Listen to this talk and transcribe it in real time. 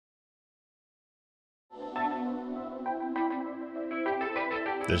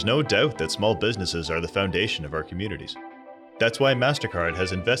There's no doubt that small businesses are the foundation of our communities. That's why MasterCard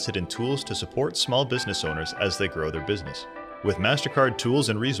has invested in tools to support small business owners as they grow their business. With MasterCard tools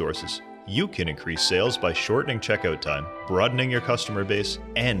and resources, you can increase sales by shortening checkout time, broadening your customer base,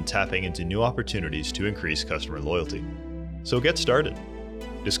 and tapping into new opportunities to increase customer loyalty. So get started.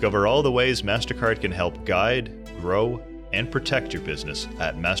 Discover all the ways MasterCard can help guide, grow, and protect your business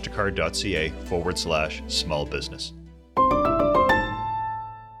at mastercard.ca/small business.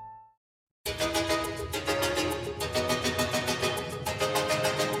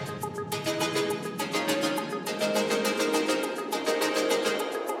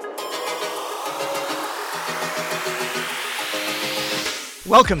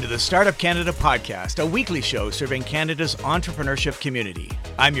 Welcome to the Startup Canada podcast, a weekly show serving Canada's entrepreneurship community.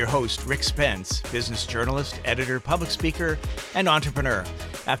 I'm your host, Rick Spence, business journalist, editor, public speaker, and entrepreneur.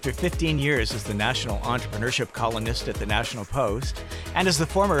 After 15 years as the national entrepreneurship columnist at the National Post, and as the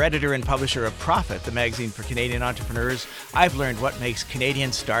former editor and publisher of Profit, the magazine for Canadian entrepreneurs, I've learned what makes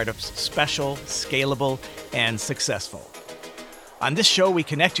Canadian startups special, scalable, and successful. On this show, we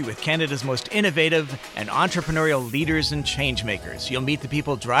connect you with Canada's most innovative and entrepreneurial leaders and changemakers. You'll meet the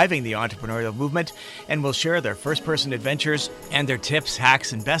people driving the entrepreneurial movement, and we'll share their first-person adventures and their tips,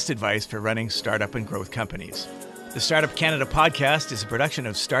 hacks, and best advice for running startup and growth companies. The Startup Canada podcast is a production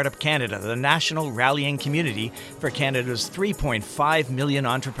of Startup Canada, the national rallying community for Canada's 3.5 million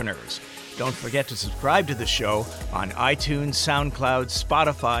entrepreneurs. Don't forget to subscribe to the show on iTunes, SoundCloud,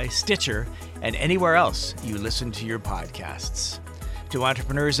 Spotify, Stitcher, and anywhere else you listen to your podcasts. To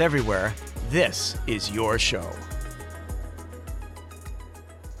entrepreneurs everywhere, this is your show.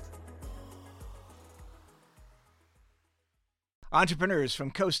 Entrepreneurs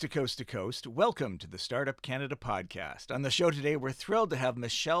from coast to coast to coast, welcome to the Startup Canada podcast. On the show today, we're thrilled to have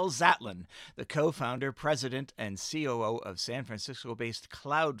Michelle Zatlyn, the co-founder, president, and COO of San Francisco-based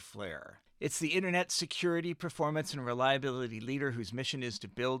Cloudflare. It's the internet security, performance, and reliability leader whose mission is to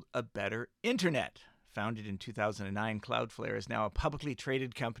build a better internet. Founded in 2009, Cloudflare is now a publicly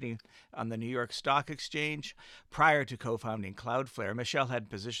traded company on the New York Stock Exchange. Prior to co-founding Cloudflare, Michelle had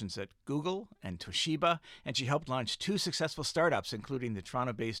positions at Google and Toshiba, and she helped launch two successful startups, including the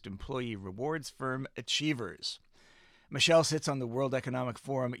Toronto-based employee rewards firm Achievers. Michelle sits on the World Economic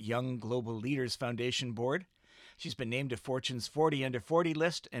Forum Young Global Leaders Foundation board. She's been named to Fortune's 40 Under 40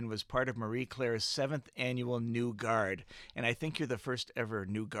 list and was part of Marie Claire's 7th annual New Guard. And I think you're the first ever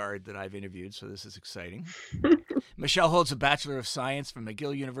New Guard that I've interviewed, so this is exciting. Michelle holds a Bachelor of Science from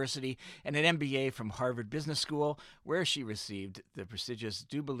McGill University and an MBA from Harvard Business School, where she received the prestigious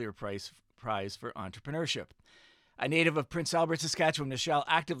Dubilier Prize for Entrepreneurship. A native of Prince Albert, Saskatchewan, Michelle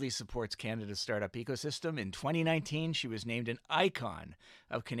actively supports Canada's startup ecosystem. In 2019, she was named an icon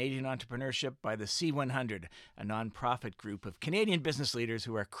of Canadian entrepreneurship by the C100, a nonprofit group of Canadian business leaders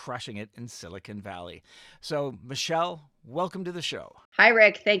who are crushing it in Silicon Valley. So, Michelle, welcome to the show. Hi,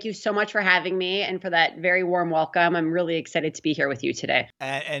 Rick. Thank you so much for having me and for that very warm welcome. I'm really excited to be here with you today.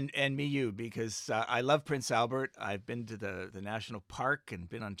 And me, because I love Prince Albert. I've been to the national park and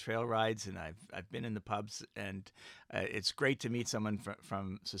been on trail rides, and I've been in the pubs, and it's great to meet someone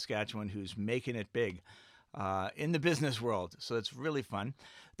from Saskatchewan who's making it big in the business world. So it's really fun.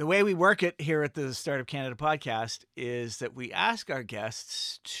 The way we work it here at the Startup Canada podcast is that we ask our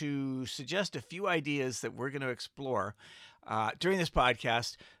guests to suggest a few ideas that we're going to explore during this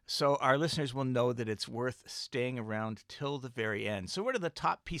podcast, so our listeners will know that it's worth staying around till the very end. So what are the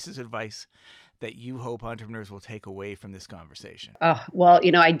top pieces of advice that you hope entrepreneurs will take away from this conversation? Well,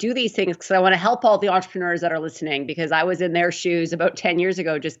 I do these things because I want to help all the entrepreneurs that are listening, because I was in their shoes about 10 years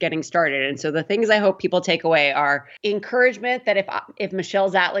ago just getting started. And so the things I hope people take away are encouragement that if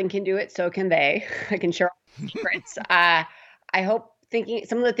Michelle Zatlyn can do it, so can they. I can share all the secrets. I hope thinking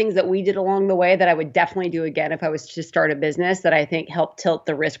some of the things that we did along the way that I would definitely do again if I was to start a business that I think helped tilt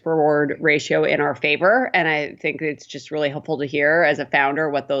the risk reward ratio in our favor. And I think it's just really helpful to hear as a founder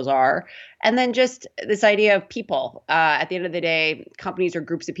what those are. And then just this idea of people. At the end of the day, companies are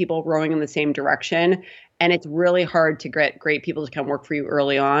groups of people rowing in the same direction. And it's really hard to get great people to come work for you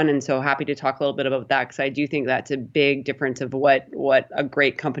early on. And so happy to talk a little bit about that, because I do think that's a big difference of what a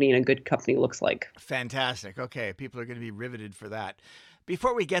great company and a good company looks like. Fantastic. Okay, people are going to be riveted for that.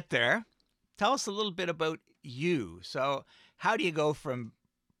 Before we get there, tell us a little bit about you. So how do you go from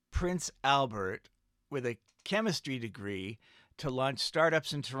Prince Albert with a chemistry degree to launch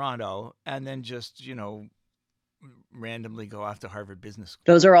startups in Toronto and then just, randomly go off to Harvard Business School?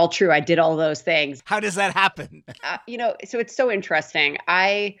 Those are all true. I did all those things. How does that happen? So it's so interesting.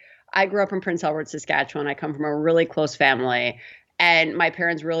 I grew up in Prince Albert, Saskatchewan. I come from a really close family. And my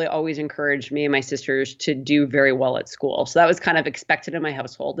parents really always encouraged me and my sisters to do very well at school. So that was kind of expected in my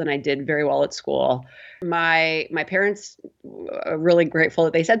household, and I did very well at school. My parents are really grateful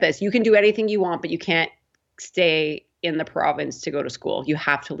that they said this. You can do anything you want, but you can't stay in the province to go to school. You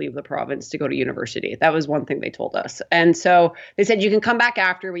have to leave the province to go to university. That was one thing they told us. And so they said, you can come back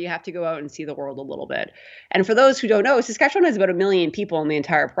after, but you have to go out and see the world a little bit. And for those who don't know, Saskatchewan has about 1 million people in the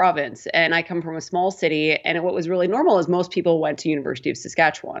entire province. And I come from a small city. And what was really normal is most people went to University of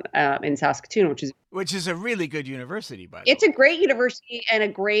Saskatchewan in Saskatoon, which is a really good university, by the way. It's a great university and a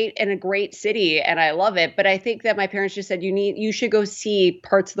great city, and I love it. But I think that my parents just said you should go see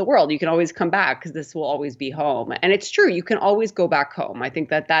parts of the world. You can always come back because this will always be home. And it's true, you can always go back home. I think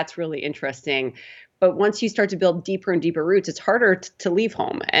that that's really interesting. But once you start to build deeper and deeper roots, it's harder to leave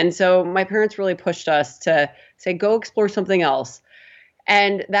home. And so my parents really pushed us to say, go explore something else.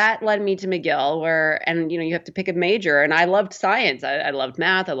 And that led me to McGill, and you have to pick a major. And I loved science. I loved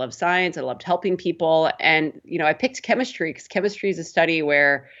math. I loved science. I loved helping people. And, I picked chemistry because chemistry is a study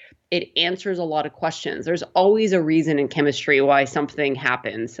where it answers a lot of questions. There's always a reason in chemistry why something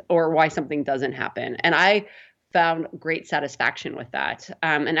happens or why something doesn't happen. And I found great satisfaction with that.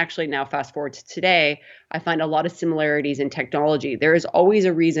 And actually now fast forward to today, I find a lot of similarities in technology. There is always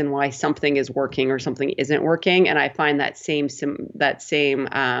a reason why something is working or something isn't working. And I find that same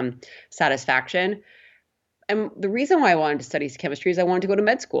satisfaction. And the reason why I wanted to study chemistry is I wanted to go to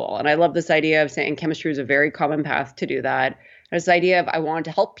med school. And I love this idea of saying chemistry is a very common path to do that. And this idea of I wanted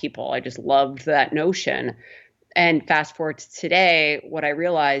to help people. I just loved that notion. And fast forward to today, what I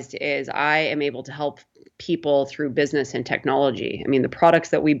realized is I am able to help people through business and technology. I mean, the products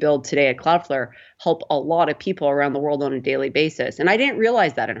that we build today at Cloudflare help a lot of people around the world on a daily basis. And I didn't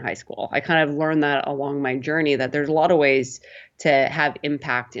realize that in high school. I kind of learned that along my journey, that there's a lot of ways to have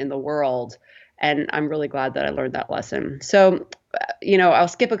impact in the world. And I'm really glad that I learned that lesson. So, I'll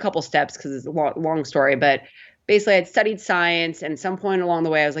skip a couple steps because it's a long story, but basically I'd studied science, and at some point along the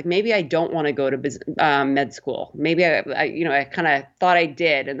way, I was like, maybe I don't want to go to med school. Maybe I kind of thought I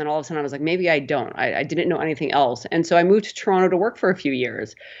did. And then all of a sudden I was like, maybe I don't. I didn't know anything else. And so I moved to Toronto to work for a few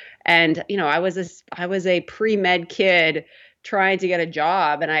years. And, I was a pre-med kid trying to get a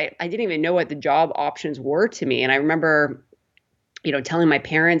job, and I didn't even know what the job options were to me. And I remember, telling my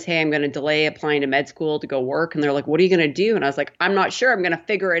parents, hey, I'm going to delay applying to med school to go work. And they're like, what are you going to do? And I was like, I'm not sure. I'm going to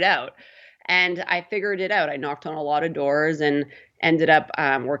figure it out. And I figured it out. I knocked on a lot of doors and ended up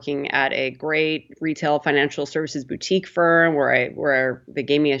working at a great retail financial services boutique firm where they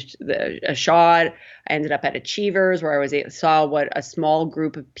gave me a shot. I ended up at Achievers, where saw what a small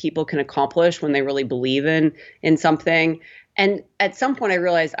group of people can accomplish when they really believe in something. And at some point I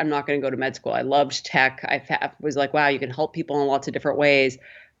realized I'm not going to go to med school. I loved tech. I was like, wow, you can help people in lots of different ways.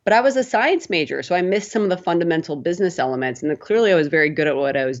 But I was a science major, so I missed some of the fundamental business elements. And clearly I was very good at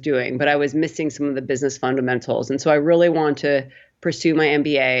what I was doing, but I was missing some of the business fundamentals. And so I really wanted to pursue my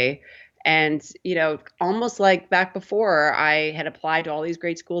MBA. And, almost like back before, I had applied to all these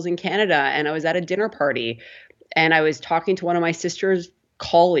great schools in Canada, and I was at a dinner party, and I was talking to one of my sister's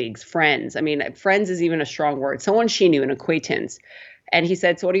colleagues, friends. I mean, friends is even a strong word. Someone she knew, an acquaintance. And he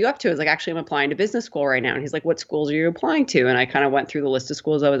said, so what are you up to? I was like, actually, I'm applying to business school right now. And he's like, what schools are you applying to? And I kind of went through the list of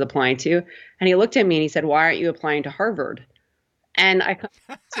schools I was applying to. And he looked at me and he said, why aren't you applying to Harvard? And I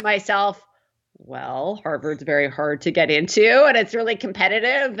thought to myself, well, Harvard's very hard to get into and it's really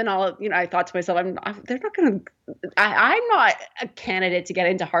competitive. And I thought to myself, I'm not a candidate to get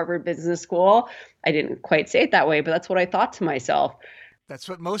into Harvard Business School. I didn't quite say it that way, but that's what I thought to myself. That's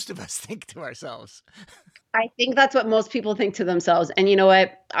what most of us think to ourselves. I think that's what most people think to themselves. And you know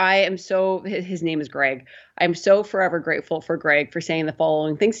what? His name is Greg. I'm so forever grateful for Greg for saying the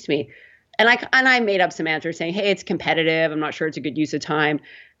following things to me. And I made up some answers saying, hey, it's competitive. I'm not sure it's a good use of time.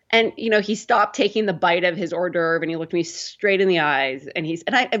 And, he stopped taking the bite of his hors d'oeuvre and he looked me straight in the eyes. And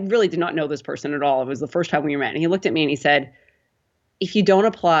I really did not know this person at all. It was the first time we met. And he looked at me and he said, if you don't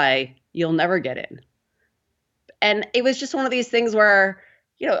apply, you'll never get in. And it was just one of these things where,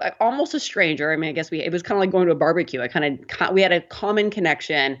 almost a stranger. I mean, I guess it was kind of like going to a barbecue. We had a common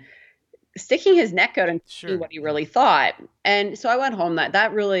connection, sticking his neck out and see what he really thought. And so I went home.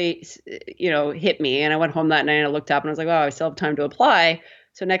 That really, hit me. And I went home that night and I looked up and I was like, oh, I still have time to apply.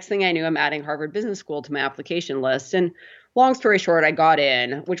 So next thing I knew, I'm adding Harvard Business School to my application list. And long story short, I got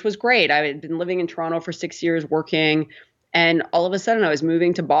in, which was great. I had been living in Toronto for 6 years working. And all of a sudden I was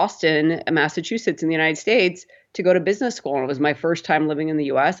moving to Boston, Massachusetts in the United States to go to business school. And it was my first time living in the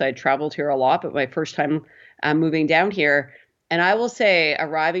US. I had traveled here a lot, but my first time moving down here. And I will say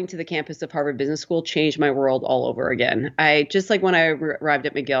arriving to the campus of Harvard Business School changed my world all over again. Just like when I arrived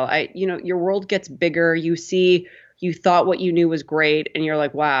at McGill, your world gets bigger. You see you thought what you knew was great and you're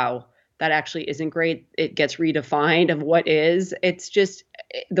like, wow, that actually isn't great. It gets redefined of what is. It's just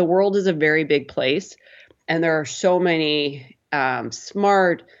the world is a very big place, and there are so many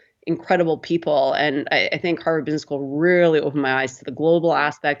smart, incredible people. And I think Harvard Business School really opened my eyes to the global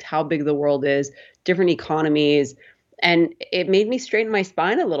aspect, how big the world is, different economies. And it made me straighten my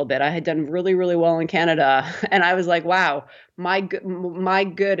spine a little bit. I had done really, really well in Canada. And I was like, wow, my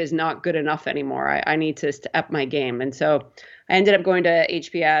good is not good enough anymore. I need to up my game. And so I ended up going to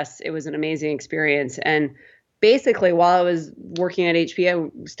HBS. It was an amazing experience. And basically, while I was working at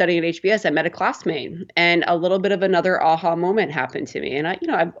HBS, studying at HBS, I met a classmate, and a little bit of another aha moment happened to me. And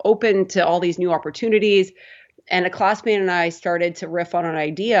I'm open to all these new opportunities. And a classmate and I started to riff on an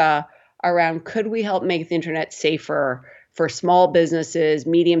idea around, could we help make the internet safer for small businesses,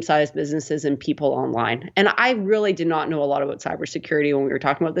 medium-sized businesses, and people online? And I really did not know a lot about cybersecurity when we were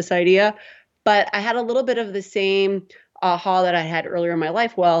talking about this idea, but I had a little bit of the same aha that I had earlier in my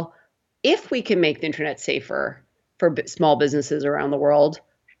life. Well, if we can make the internet safer for small businesses around the world,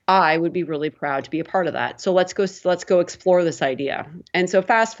 I would be really proud to be a part of that. So let's go explore this idea. And so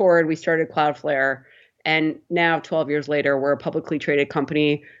fast forward, we started Cloudflare, and now 12 years later, we're a publicly traded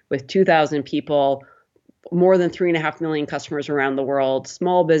company with 2,000 people, more than 3.5 million customers around the world,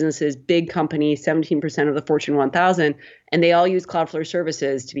 small businesses, big companies, 17% of the Fortune 1000, and they all use Cloudflare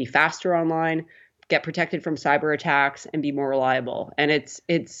services to be faster online, get protected from cyber attacks, and be more reliable. And it's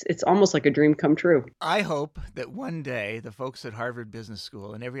almost like a dream come true. I hope that one day the folks at Harvard Business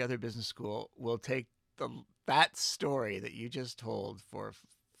School and every other business school will take that story that you just told for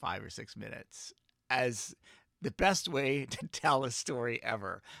 5 or 6 minutes as the best way to tell a story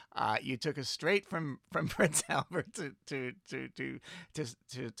ever. You took us straight from Prince Albert to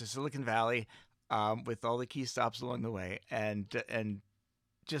Silicon Valley, with all the key stops along the way, and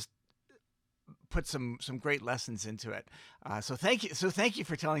just put some great lessons into it. So thank you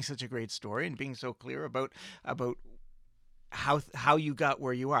for telling such a great story and being so clear about how you got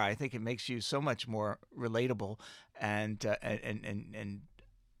where you are. I think it makes you so much more relatable, and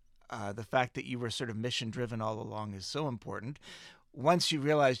the fact that you were sort of mission driven all along is so important. Once you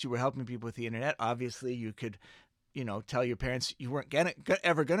realized you were helping people with the internet, obviously you could, tell your parents you weren't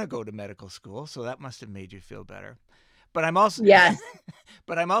ever gonna go to medical school, so that must have made you feel better. But I'm also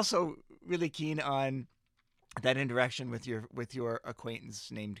but I'm also really keen on that interaction with your acquaintance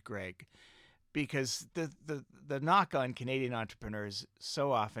named Greg, because the knock on Canadian entrepreneurs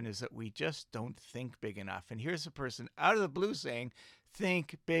so often is that we just don't think big enough. And here's a person out of the blue saying,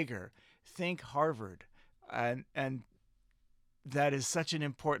 think bigger, think Harvard. And that is such an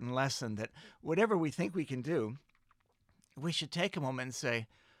important lesson, that whatever we think we can do, we should take a moment and say,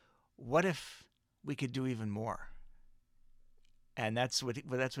 what if we could do even more? And that's what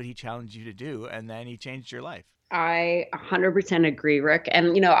he challenged you to do, and then he changed your life. I 100% agree, Rick.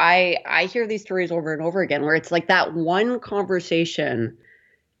 And, I hear these stories over and over again where it's like that one conversation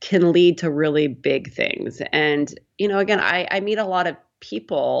can lead to really big things. And, again, I meet a lot of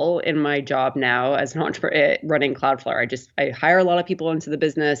people in my job now as an entrepreneur running Cloudflare. I hire a lot of people into the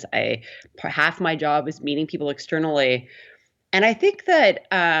business. Half my job is meeting people externally. And I think that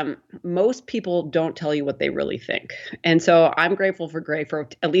most people don't tell you what they really think. And so I'm grateful for Greg for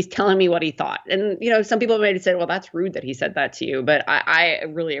at least telling me what he thought. And, some people may have said, well, that's rude that he said that to you. But I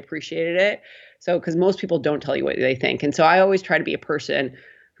really appreciated it. So because most people don't tell you what they think. And so I always try to be a person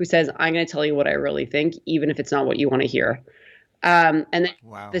who says, I'm going to tell you what I really think, even if it's not what you want to hear. And then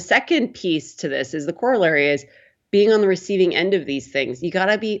the second piece to this is the corollary is being on the receiving end of these things. You got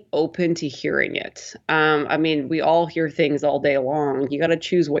to be open to hearing it. We all hear things all day long. You got to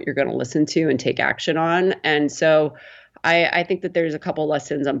choose what you're going to listen to and take action on. And so I think that there's a couple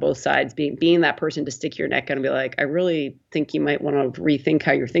lessons on both sides, being that person to stick your neck and be like, I really think you might want to rethink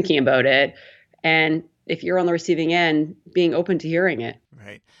how you're thinking about it. And if you're on the receiving end, being open to hearing it.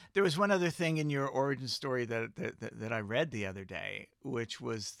 Right. There was one other thing in your origin story that I read the other day, which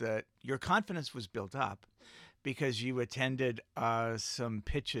was that your confidence was built up because you attended some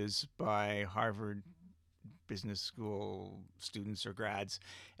pitches by Harvard Business School students or grads,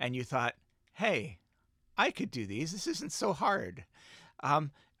 and you thought, hey, I could do these. This isn't so hard.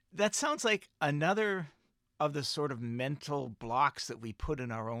 That sounds like another of the sort of mental blocks that we put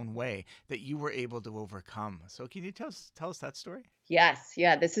in our own way that you were able to overcome. So can you tell us that story? Yes.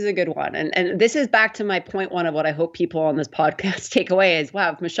 Yeah, this is a good one. And this is back to my point one of what I hope people on this podcast take away is,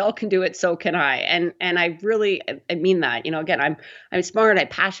 wow, if Michelle can do it, so can I. And I mean that. Again, I'm smart, I'm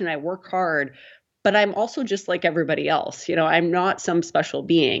passionate, I work hard, but I'm also just like everybody else. I'm not some special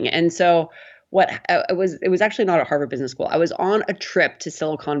being. And so it was actually not at Harvard Business School. I was on a trip to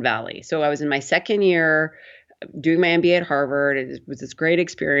Silicon Valley. So I was in my second year doing my MBA at Harvard. It was this great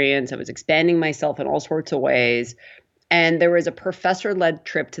experience. I was expanding myself in all sorts of ways. And there was a professor-led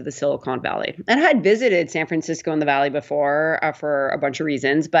trip to the Silicon Valley. And I had visited San Francisco and the Valley before for a bunch of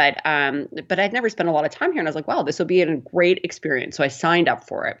reasons, but I'd never spent a lot of time here. And I was like, wow, this will be a great experience. So I signed up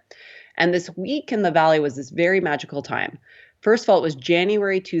for it. And this week in the Valley was this very magical time. First of all, it was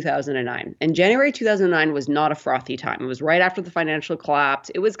January 2009. And January 2009 was not a frothy time. It was right after the financial collapse.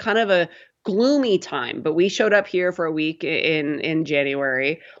 It was kind of a gloomy time, but we showed up here for a week in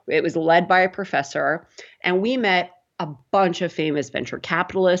January. It was led by a professor, and we met a bunch of famous venture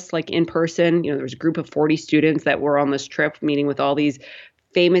capitalists, like in person. There was a group of 40 students that were on this trip, meeting with all these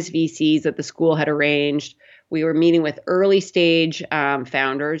famous VCs that the school had arranged. We were meeting with early stage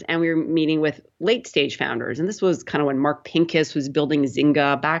founders, and we were meeting with late stage founders. And this was kind of when Mark Pincus was building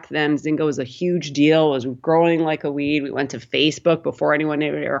Zynga. Back then, Zynga was a huge deal, it was growing like a weed. We went to Facebook before anyone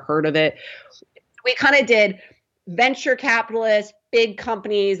had ever heard of it. We kind of did venture capitalists, big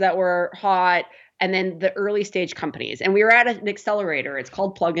companies that were hot, and then the early stage companies. And we were at an accelerator. It's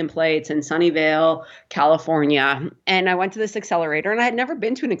called Plug and Play. It's in Sunnyvale, California. And I went to this accelerator, and I had never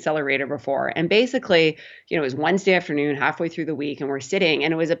been to an accelerator before. And basically, it was Wednesday afternoon, halfway through the week, and we're sitting,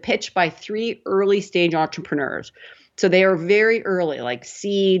 and it was a pitch by 3 early stage entrepreneurs. So they are very early, like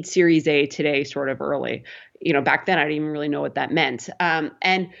seed, Series A today, sort of early. Back then I didn't even really know what that meant.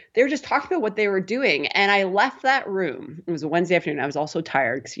 And they were just talking about what they were doing. And I left that room. It was a Wednesday afternoon. I was also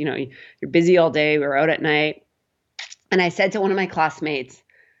tired because, you're busy all day. We were out at night. And I said to one of my classmates,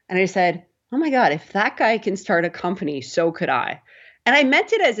 and I said, oh my God, if that guy can start a company, so could I. And I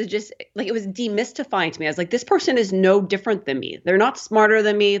meant it as it was demystifying to me. I was like, this person is no different than me. They're not smarter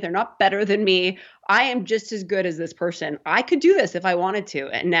than me. They're not better than me. I am just as good as this person. I could do this if I wanted to.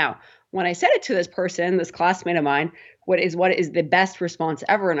 And now, when I said it to this person, this classmate of mine, what is the best response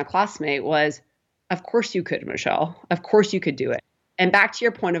ever in a classmate was, of course you could, Michelle. Of course you could do it. And back to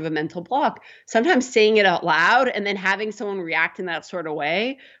your point of a mental block, sometimes saying it out loud and then having someone react in that sort of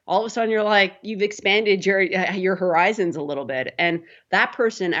way, all of a sudden you're like, you've expanded your horizons a little bit. And that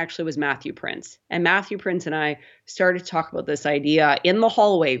person actually was Matthew Prince. And Matthew Prince and I started to talk about this idea in the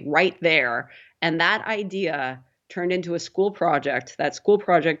hallway right there. And that idea turned into a school project. That school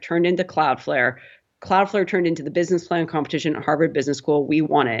project turned into Cloudflare. Cloudflare turned into the business plan competition at Harvard Business School. We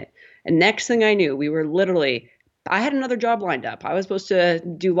won it. And next thing I knew, I had another job lined up. I was supposed to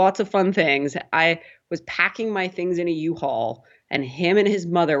do lots of fun things. I was packing my things in a U-Haul, and him and his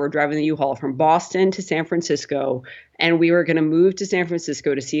mother were driving the U-Haul from Boston to San Francisco. And we were going to move to San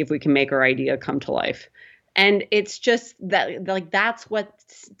Francisco to see if we can make our idea come to life. And it's just that, that's what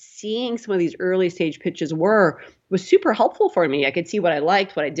seeing some of these early stage pitches was super helpful for me. I could see what I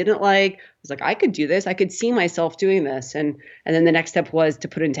liked, what I didn't like. I was like, I could do this. I could see myself doing this. And then the next step was to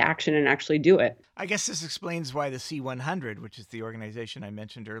put into action and actually do it. I guess this explains why the C100, which is the organization I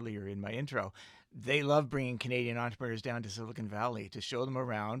mentioned earlier in my intro, they love bringing Canadian entrepreneurs down to Silicon Valley to show them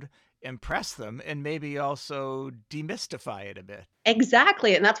around, impress them, and maybe also demystify it a bit.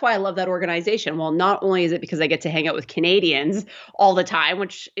 Exactly. And that's why I love that organization. Well, not only is it because I get to hang out with Canadians all the time,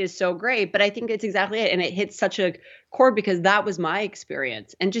 which is so great, but I think it's exactly it. And it hits such a chord because that was my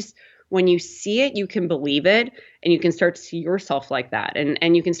experience. And just when you see it, you can believe it, and you can start to see yourself like that.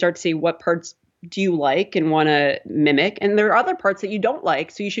 And you can start to see what parts do you like and want to mimic. And there are other parts that you don't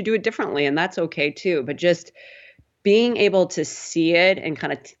like, so you should do it differently. And that's okay too. But just being able to see it and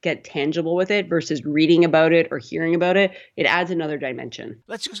kind of get tangible with it versus reading about it or hearing about it, it adds another dimension.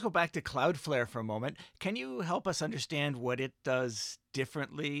 Let's just go back to Cloudflare for a moment. Can you help us understand what it does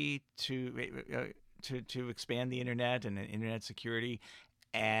differently to expand the internet and internet security,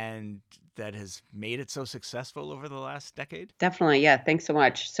 and that has made it so successful over the last decade? Definitely. Yeah. Thanks so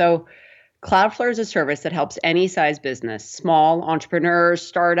much. So Cloudflare is a service that helps any size business, small entrepreneurs,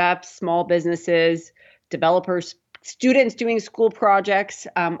 startups, small businesses, developers, students doing school projects,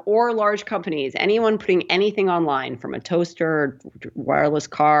 or large companies, anyone putting anything online, from a toaster, wireless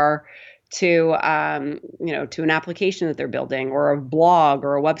car, to to an application that they're building, or a blog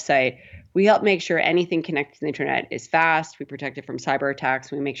or a website. We help make sure anything connected to the internet is fast. We protect it from cyber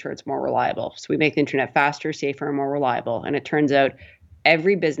attacks. We make sure it's more reliable. So we make the internet faster, safer, and more reliable. And it turns out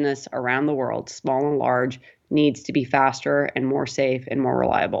every business around the world, small and large, needs to be faster and more safe and more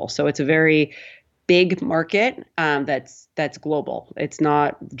reliable. So it's a very big market that's global. It's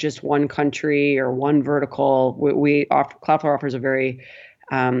not just one country or one vertical. Cloudflare offers a very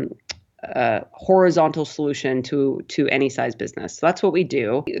horizontal solution to any size business. So that's what we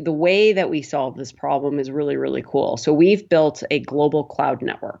do. The way that we solve this problem is really, really cool. So we've built a global cloud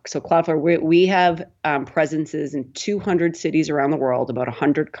network. So Cloudflare, we have presences in 200 cities around the world, about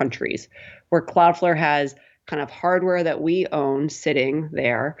 100 countries, where Cloudflare has kind of hardware that we own sitting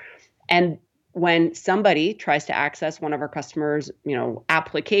there. And when somebody tries to access one of our customers,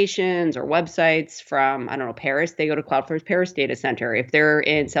 applications or websites from, I don't know, Paris, they go to Cloudflare's Paris data center. If they're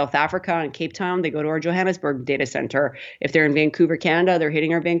in South Africa and Cape Town, they go to our Johannesburg data center. If they're in Vancouver, Canada, they're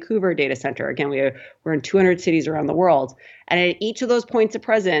hitting our Vancouver data center. Again, we're in 200 cities around the world. And at each of those points of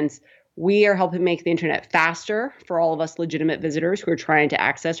presence, we are helping make the internet faster for all of us legitimate visitors who are trying to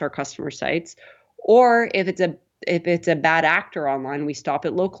access our customer sites. Or if it's a bad actor online, we stop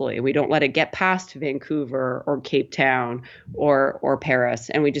it locally. We don't let it get past Vancouver or Cape Town or Paris,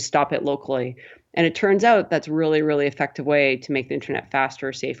 and we just stop it locally. And it turns out that's really, really effective way to make the internet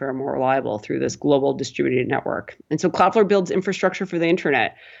faster, safer, and more reliable through this global distributed network. And so Cloudflare builds infrastructure for the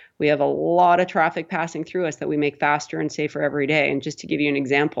internet. We have a lot of traffic passing through us that we make faster and safer every day. And just to give you an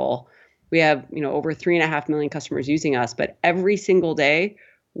example, we have over 3.5 million customers using us, but every single day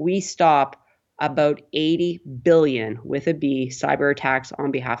we stop about 80 billion with a B cyber attacks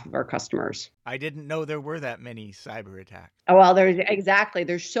on behalf of our customers. I didn't know there were that many cyber attacks. Oh, well,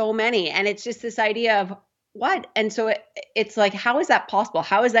 there's so many. And it's just this idea of what? And so it's like, how is that possible?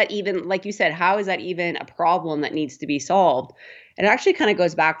 How is that even, like you said, how is that even a problem that needs to be solved? And it actually kind of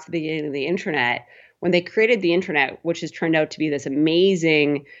goes back to the beginning of the internet. When they created the internet, which has turned out to be this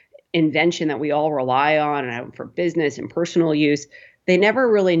amazing invention that we all rely on and for business and personal use, they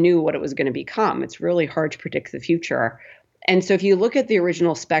never really knew what it was going to become. It's really hard to predict the future. And so if you look at the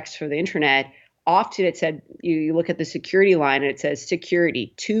original specs for the internet, often it said, you look at the security line and it says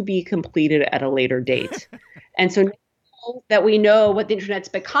security to be completed at a later date. And so now that we know what the internet's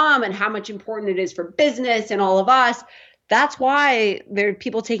become and how much important it is for business and all of us, that's why there are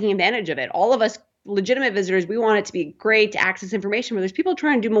people taking advantage of it. All of us legitimate visitors, we want it to be great to access information, but there's people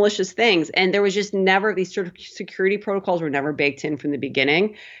trying to do malicious things. And there was just never, these sort of security protocols were never baked in from the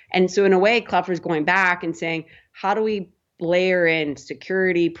beginning. And so in a way, Cloudflare is going back and saying, how do we layer in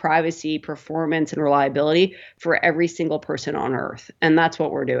security, privacy, performance, and reliability for every single person on Earth? And that's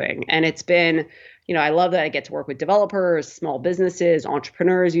what we're doing. And it's been, I love that I get to work with developers, small businesses,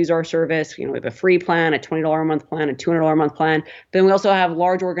 entrepreneurs use our service. We have a free plan, a $20 a month plan, a $200 a month plan. Then we also have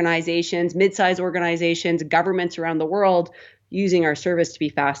large organizations, mid-sized organizations, governments around the world using our service to be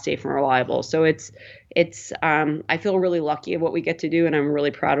fast, safe, and reliable. So it's I feel really lucky at what we get to do, and I'm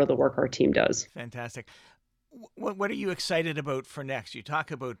really proud of the work our team does. Fantastic. What are you excited about for next? You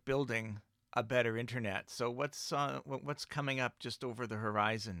talk about building a better internet. So what's coming up just over the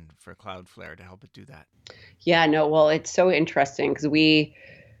horizon for Cloudflare to help it do that? Yeah, no, well, it's so interesting because we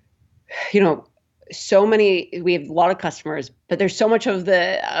have a lot of customers, but there's so much of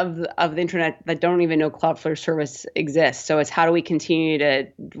the internet that don't even know Cloudflare service exists. So it's how do we continue to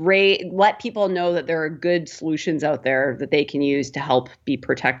let people know that there are good solutions out there that they can use to help be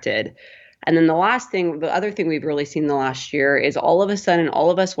protected. And then the other thing we've really seen the last year is all of a sudden,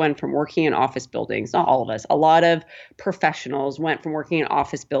 all of us went from working in office buildings, not all of us, a lot of professionals went from working in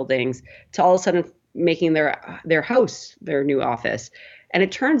office buildings to all of a sudden making their house their new office. And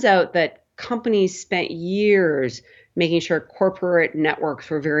it turns out that companies spent years making sure corporate networks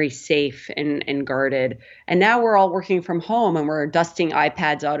were very safe and guarded. And now we're all working from home and we're dusting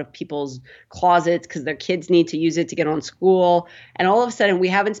iPads out of people's closets because their kids need to use it to get on school. And all of a sudden, we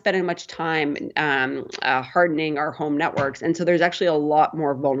haven't spent much time hardening our home networks. And so there's actually a lot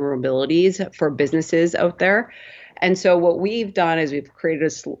more vulnerabilities for businesses out there. And so what we've done is we've created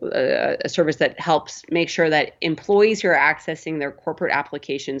a service that helps make sure that employees who are accessing their corporate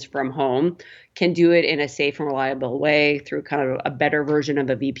applications from home can do it in a safe and reliable way through kind of a better version of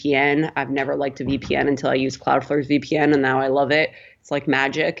a VPN. I've never liked a VPN until I used Cloudflare's VPN, and now I love it. It's like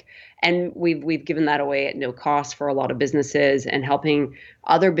magic. And we've given that away at no cost for a lot of businesses and helping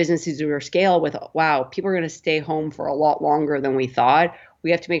other businesses who are scale with, wow, people are going to stay home for a lot longer than we thought. We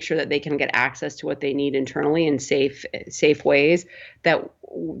have to make sure that they can get access to what they need internally in safe ways that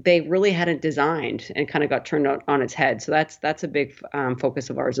they really hadn't designed and kind of got turned on its head. So that's a big focus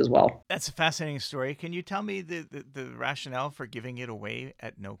of ours as well. That's a fascinating story. Can you tell me the rationale for giving it away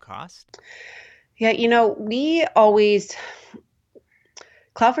at no cost? Yeah, we always...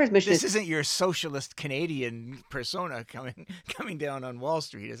 Cloudflare's mission This isn't your socialist Canadian persona coming down on Wall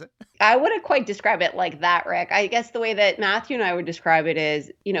Street, is it? I wouldn't quite describe it like that, Rick. I guess the way that Matthew and I would describe it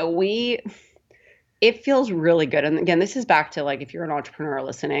is, it feels really good. And again, this is back to like, if you're an entrepreneur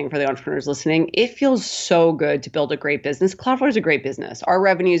listening, for the entrepreneurs listening, it feels so good to build a great business. Cloudflare is a great business. Our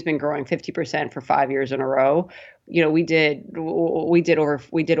revenue has been growing 50% for 5 years in a row. We did over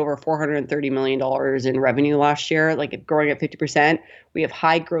 $430 million in revenue last year, like growing at 50%. We have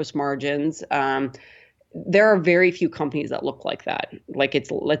high gross margins. there are very few companies that look like that. Like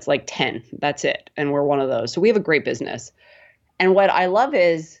it's like 10. That's it. And we're one of those. So we have a great business. And what I love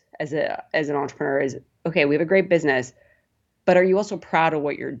is as an entrepreneur is, okay, we have a great business, but are you also proud of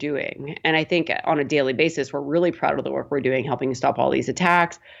what you're doing? And I think on a daily basis, we're really proud of the work we're doing, helping stop all these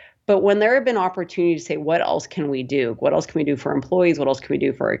attacks. But when there have been opportunities to say, what else can we do? What else can we do for employees? What else can we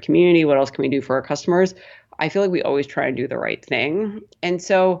do for our community? What else can we do for our customers? I feel like we always try and do the right thing. And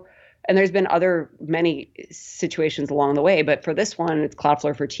there's been many situations along the way, but for this one, it's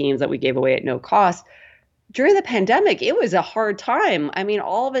Cloudflare for Teams that we gave away at no cost. During the pandemic, it was a hard time. I mean,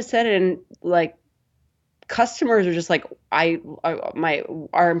 all of a sudden, like customers are just like,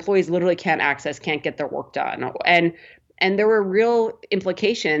 our employees literally can't get their work done. And there were real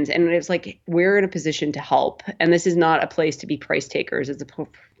implications. And it's like, we're in a position to help. And this is not a place to be price takers. It's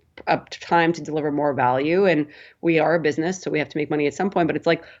a time to deliver more value. And we are a business, so we have to make money at some point. But it's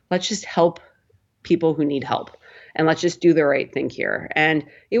like, let's just help people who need help. And let's just do the right thing here. And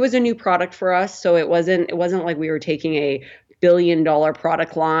it was a new product for us. So it wasn't like we were taking a billion-dollar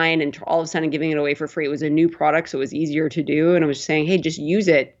product line and all of a sudden giving it away for free. It was a new product, so it was easier to do. And I was saying, hey, just use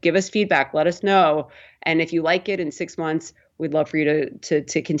it. Give us feedback. Let us know. And if you like it in 6 months, we'd love for you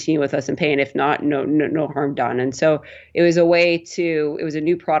to continue with us and pay. And if not, no harm done. And so it was it was a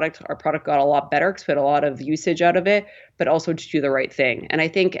new product. Our product got a lot better because we had a lot of usage out of it, but also to do the right thing. And I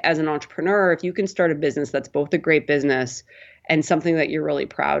think as an entrepreneur, if you can start a business that's both a great business and something that you're really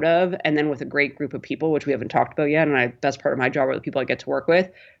proud of, and then with a great group of people, which we haven't talked about yet, and that's part of my job are the people I get to work with,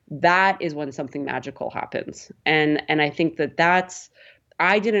 that is when something magical happens. And I think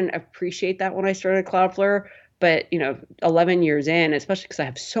I didn't appreciate that when I started Cloudflare, but 11 years in, especially because I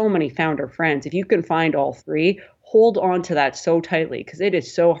have so many founder friends, if you can find all three, hold on to that so tightly because it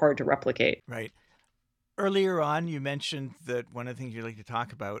is so hard to replicate. Right. Earlier on, you mentioned that one of the things you like to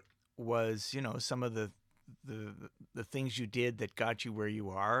talk about was, some of the things you did that got you where you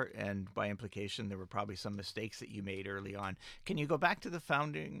are, and by implication, there were probably some mistakes that you made early on. Can you go back to the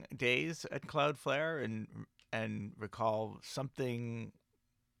founding days at Cloudflare and recall something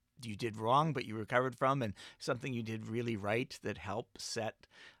you did wrong but you recovered from, and something you did really right that helped set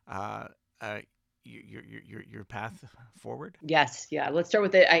your path forward? Yes, yeah. Let's start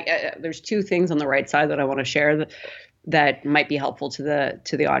with it. There's two things on the right side that I want to share that might be helpful to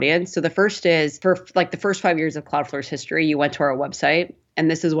the audience. So the first is, for like the first 5 years of Cloudflare's history, you went to our website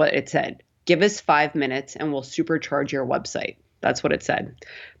and this is what it said: give us 5 minutes and we'll supercharge your website. That's what it said.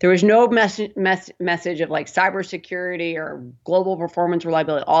 There was no message of like cybersecurity or global performance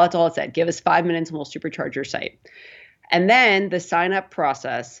reliability. That's all it said. Give us 5 minutes and we'll supercharge your site. And then the sign up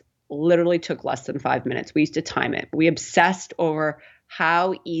process literally took less than 5 minutes. We used to time it. We obsessed over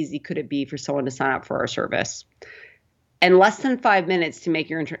how easy could it be for someone to sign up for our service. And less than 5 minutes to make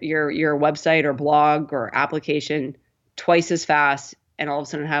your website or blog or application twice as fast and all of a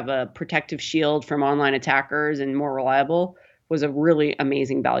sudden have a protective shield from online attackers and more reliable was a really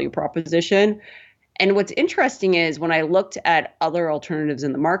amazing value proposition. And what's interesting is when I looked at other alternatives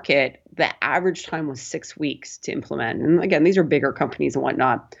in the market, the average time was 6 weeks to implement. And again, these are bigger companies and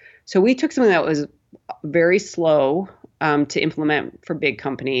whatnot. So we took something that was very slow to implement for big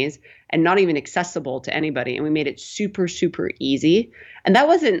companies and not even accessible to anybody. And we made it super, super easy. And that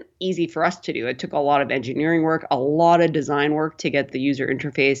wasn't easy for us to do. It took a lot of engineering work, a lot of design work to get the user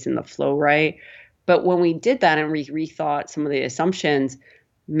interface and the flow right. But when we did that and we rethought some of the assumptions,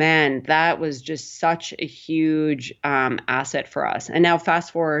 man, that was just such a huge asset for us. And now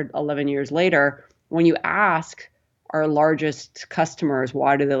fast forward 11 years later, when you ask our largest customers,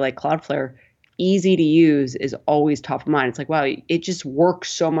 why do they like Cloudflare? Easy to use is always top of mind. It's like, wow, it just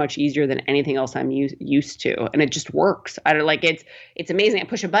works so much easier than anything else I'm used to. And it just works. It's amazing. I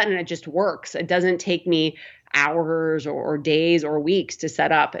push a button and it just works. It doesn't take me hours or days or weeks to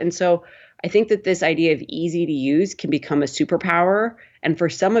set up. And so I think that this idea of easy to use can become a superpower. And for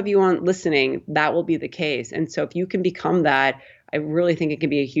some of you listening, that will be the case. And so if you can become that, I really think it can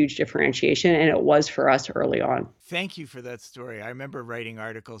be a huge differentiation. And it was for us early on. Thank you for that story. I remember writing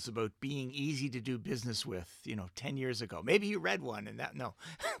articles about being easy to do business with, 10 years ago. Maybe you read one and no,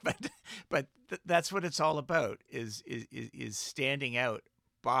 but that's what it's all about is standing out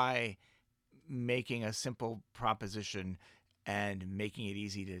by making a simple proposition and making it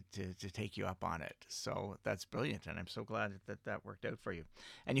easy to take you up on it. So that's brilliant. And I'm so glad that worked out for you.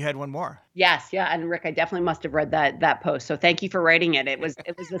 And you had one more. Yes. Yeah. And Rick, I definitely must have read that post. So thank you for writing it. It was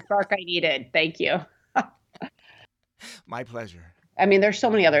the spark I needed. Thank you. My pleasure. I mean, there's so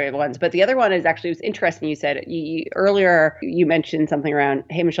many other ones, but the other one is actually, it was interesting. You said earlier, you mentioned something around,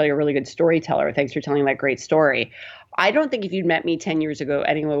 hey, Michelle, you're a really good storyteller. Thanks for telling that great story. I don't think if you'd met me 10 years ago,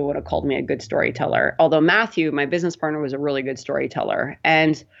 anyone would have called me a good storyteller. Although Matthew, my business partner, was a really good storyteller.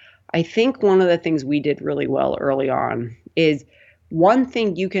 And I think one of the things we did really well early on is one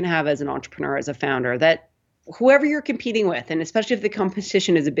thing you can have as an entrepreneur, as a founder, that whoever you're competing with, and especially if the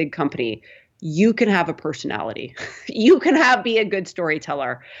competition is a big company, you can have a personality. You can be a good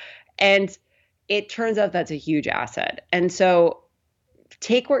storyteller. And it turns out that's a huge asset. And so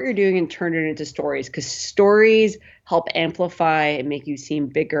take what you're doing and turn it into stories, because stories help amplify and make you seem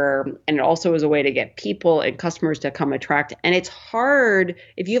bigger. And it also is a way to get people and customers to come attract. And it's hard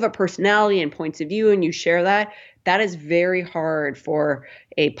if you have a personality and points of view and you share that. That is very hard for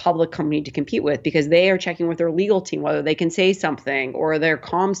a public company to compete with, because they are checking with their legal team whether they can say something, or their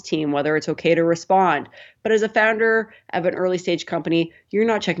comms team whether it's okay to respond. But as a founder of an early stage company, you're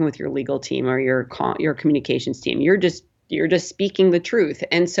not checking with your legal team or your communications team. You're just speaking the truth.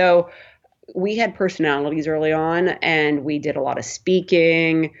 And so we had personalities early on, and we did a lot of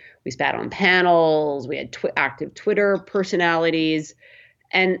speaking. We spat on panels. We had active Twitter personalities.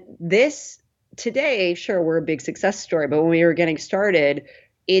 And this today, sure, we're a big success story, but when we were getting started,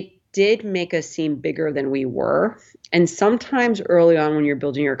 it did make us seem bigger than we were. And sometimes early on when you're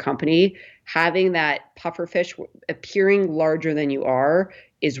building your company, having that pufferfish appearing larger than you are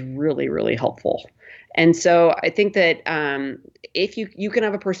is really, really helpful. And so I think that if you can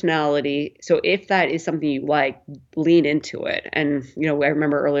have a personality, so if that is something you like, lean into it. And I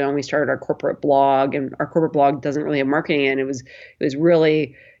remember early on we started our corporate blog, and our corporate blog doesn't really have marketing in it. It was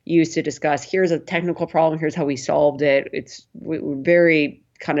really used to discuss, here's a technical problem, here's how we solved it. It's very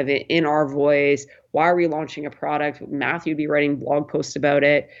kind of in our voice. Why are we launching a product? Matthew would be writing blog posts about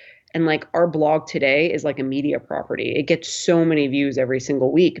it. And like our blog today is like a media property. It gets so many views every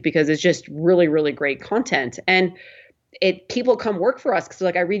single week because it's just really, really great content. And people come work for us because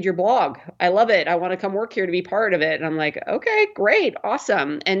like, I read your blog. I love it. I want to come work here to be part of it. And I'm like, okay, great,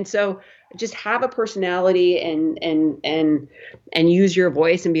 awesome. And so just have a personality and use your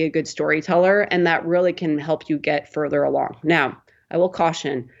voice and be a good storyteller. And that really can help you get further along. Now, I will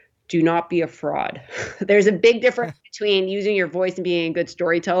caution, do not be a fraud. There's a big difference between using your voice and being a good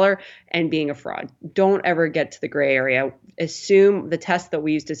storyteller and being a fraud. Don't ever get to the gray area. Assume the test that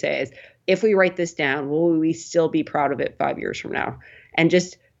we used to say is, if we write this down, will we still be proud of it 5 years from now? And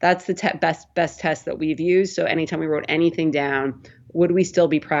just that's the best test that we've used. So anytime we wrote anything down, would we still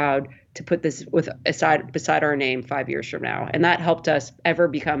be proud to put this beside our name 5 years from now? And that helped us ever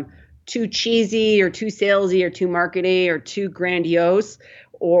become too cheesy or too salesy or too markety or too grandiose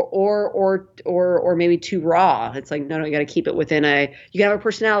or maybe too raw. It's like, no, you got to keep it within you can have a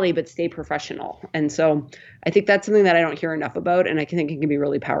personality, but stay professional. And so I think that's something that I don't hear enough about. And I think it can be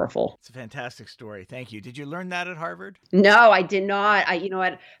really powerful. It's a fantastic story. Thank you. Did you learn that at Harvard? No, I did not. You know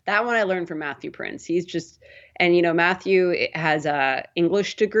what? That one I learned from Matthew Prince. Matthew has a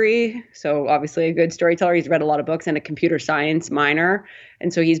English degree. So obviously a good storyteller. He's read a lot of books and a computer science minor.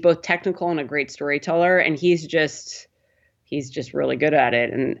 And so he's both technical and a great storyteller. And he's just really good at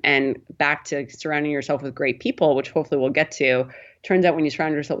it. And back to surrounding yourself with great people, which hopefully we'll get to. Turns out when you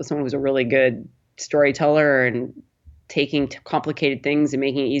surround yourself with someone who's a really good storyteller and taking complicated things and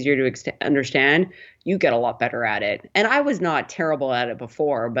making it easier to understand, you get a lot better at it. And I was not terrible at it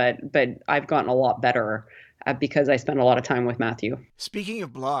before, but I've gotten a lot better because I spent a lot of time with Matthew. Speaking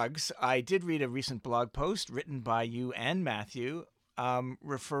of blogs, I did read a recent blog post written by you and Matthew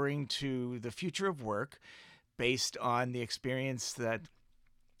referring to the future of work based on the experience that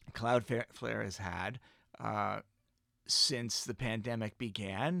Cloudflare has had since the pandemic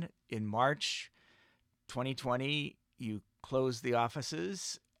began. In March 2020, you closed the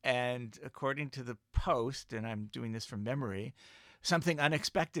offices, and according to the post, and I'm doing this from memory, something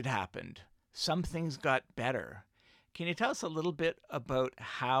unexpected happened. Some things got better. Can you tell us a little bit about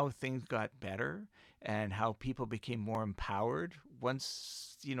how things got better and how people became more empowered once,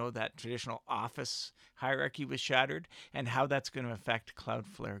 that traditional office hierarchy was shattered, and how that's going to affect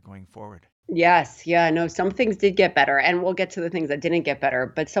Cloudflare going forward? Yes. Yeah. No, some things did get better, and we'll get to the things that didn't get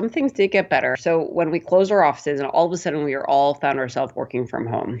better, but some things did get better. So when we closed our offices and all of a sudden we all found ourselves working from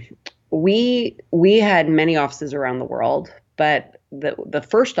home, we had many offices around the world, but the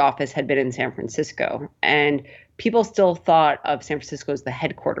first office had been in San Francisco, and people still thought of San Francisco as the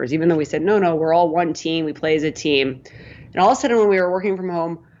headquarters, even though we said, no, we're all one team. We play as a team. And all of a sudden when we were working from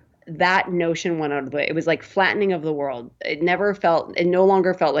home, that notion went out of the way. It was like flattening of the world. It no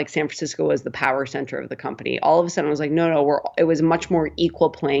longer felt like San Francisco was the power center of the company. All of a sudden, it was like, no, it was much more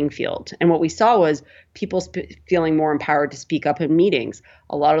equal playing field. And what we saw was people feeling more empowered to speak up in meetings.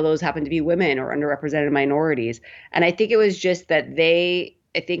 A lot of those happened to be women or underrepresented minorities. And I think it was just that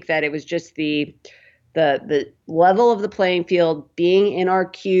it was just the level of the playing field, being in our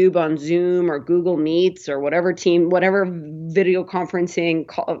cube on Zoom or Google Meets or whatever video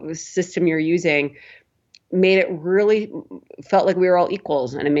conferencing system you're using, made it really felt like we were all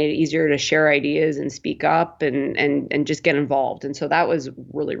equals, and it made it easier to share ideas and speak up and just get involved. And so that was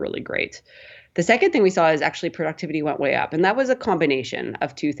really, really great. The second thing we saw is actually productivity went way up. And that was a combination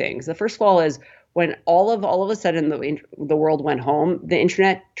of two things. The first of all is when all of a sudden the world went home, the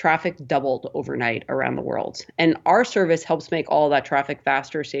internet traffic doubled overnight around the world. And our service helps make all of that traffic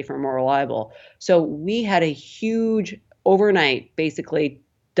faster, safer, more reliable. So we had a huge overnight, basically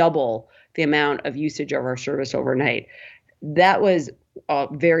double the amount of usage of our service overnight. That was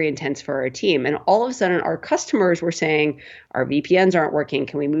very intense for our team. And all of a sudden, our customers were saying, our VPNs aren't working.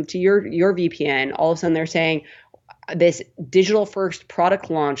 Can we move to your VPN? All of a sudden, they're saying, this digital first product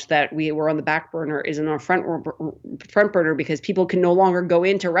launch that we were on the back burner is in our front burner because people can no longer go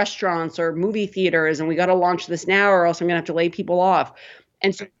into restaurants or movie theaters, and we got to launch this now or else I'm going to have to lay people off.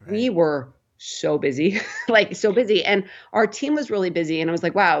 And so we were so busy, like so busy. And our team was really busy. And I was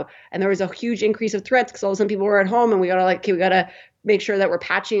like, wow. And there was a huge increase of threats because all of a sudden people were at home and we got to make sure that we're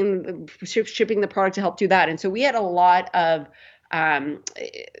patching, shipping the product to help do that. And so we had a lot of,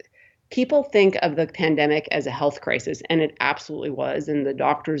 people think of the pandemic as a health crisis, and it absolutely was. And the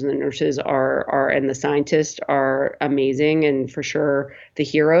doctors and the nurses and the scientists are amazing and for sure the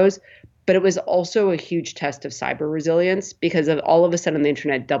heroes. But it was also a huge test of cyber resilience because of all of a sudden the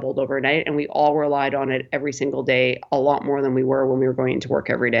internet doubled overnight, and we all relied on it every single day, a lot more than we were when we were going into work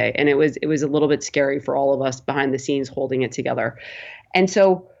every day. And it was a little bit scary for all of us behind the scenes holding it together. And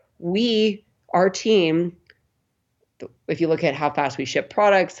so our team, if you look at how fast we shipped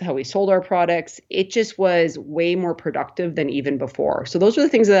products, how we sold our products, it just was way more productive than even before. So those are the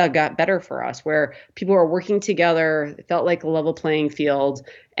things that got better for us, where people were working together, it felt like a level playing field.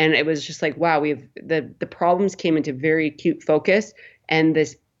 And it was just like, wow, the problems came into very acute focus, and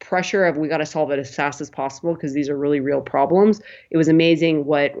this pressure of we got to solve it as fast as possible because these are really real problems. It was amazing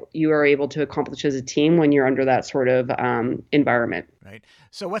what you are able to accomplish as a team when you're under that sort of environment. Right.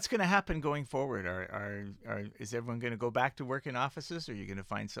 So what's going to happen going forward? Is everyone going to go back to work in offices, or are you going to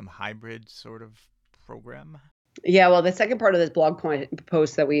find some hybrid sort of program? Yeah, well, the second part of this blog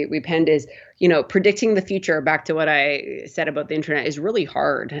post that we penned is, predicting the future, back to what I said about the internet, is really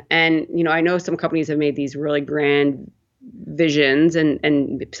hard. And, I know some companies have made these really grand visions,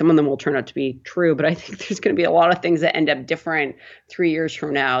 and some of them will turn out to be true, but I think there's going to be a lot of things that end up different 3 years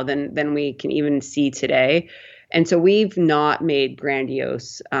from now than we can even see today. And so we've not made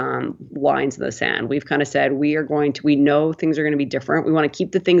grandiose lines in the sand. We've kind of said we know things are going to be different. We want to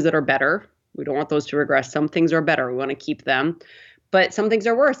keep the things that are better. We don't want those to regress. Some things are better. We want to keep them. But some things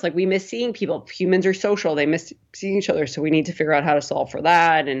are worse. Like, we miss seeing people. Humans are social. They miss seeing each other. So we need to figure out how to solve for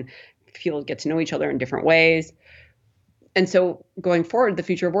that, and people get to know each other in different ways. And so going forward, the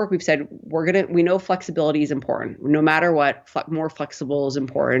future of work, we've said we know flexibility is important. No matter what, more flexible is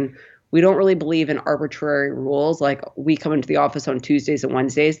important. We don't really believe in arbitrary rules like we come into the office on Tuesdays and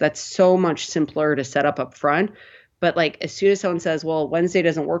Wednesdays. That's so much simpler to set up front. But like, as soon as someone says, well, Wednesday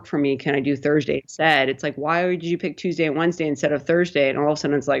doesn't work for me, can I do Thursday instead? It's like, why did you pick Tuesday and Wednesday instead of Thursday? And all of a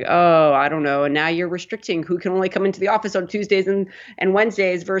sudden it's like, oh, I don't know. And now you're restricting who can only come into the office on Tuesdays and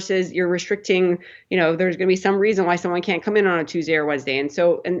Wednesdays versus you're restricting, there's going to be some reason why someone can't come in on a Tuesday or Wednesday. And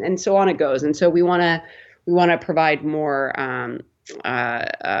so on it goes. And so we want to provide more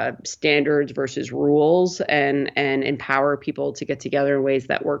standards versus rules and empower people to get together in ways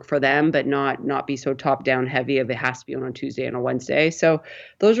that work for them, but not be so top down heavy of it has to be on a Tuesday and a Wednesday. So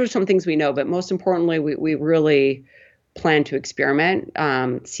those are some things we know, but most importantly, we really plan to experiment,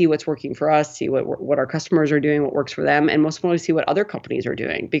 see what's working for us, see what our customers are doing, what works for them, and most importantly, see what other companies are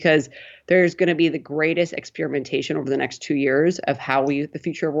doing, because there's going to be the greatest experimentation over the next 2 years of how the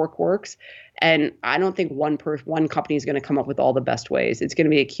future of work works. And I don't think one company is going to come up with all the best ways. It's going to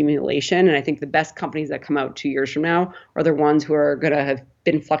be accumulation. And I think the best companies that come out 2 years from now are the ones who are going to have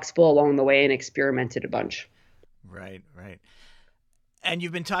been flexible along the way and experimented a bunch. Right. And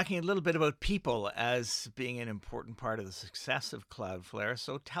you've been talking a little bit about people as being an important part of the success of Cloudflare.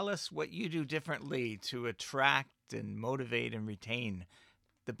 So tell us what you do differently to attract and motivate and retain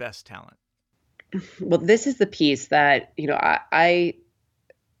the best talent. Well, this is the piece that,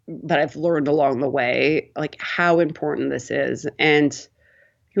 that I've learned along the way, like how important this is. And,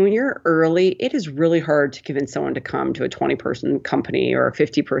 When you're early, it is really hard to convince someone to come to a 20-person company or a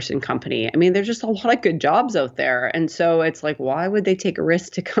 50-person company. I mean, there's just a lot of good jobs out there. And so it's like, why would they take a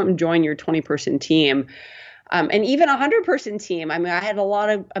risk to come join your 20-person team? And even a 100-person team. I mean, I had a lot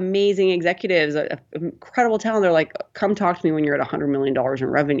of amazing executives, incredible talent. They're like, come talk to me when you're at $100 million in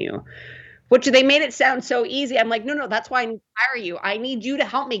revenue, which they made it sound so easy. I'm like, no, that's why I need to hire you. I need you to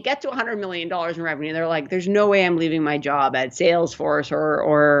help me get to $100 million in revenue. They're like, there's no way I'm leaving my job at Salesforce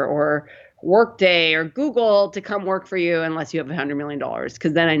or Workday or Google to come work for you unless you have $100 million,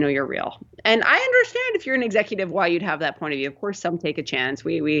 because then I know you're real. And I understand if you're an executive why you'd have that point of view. Of course, some take a chance.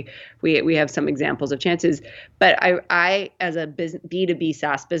 We have some examples of chances, but I as a B2B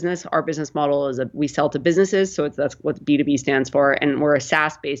SaaS business, our business model is we sell to businesses, so that's what B2B stands for, and we're a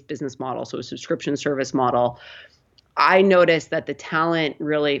SaaS-based business model, so a subscription service model. I noticed that the talent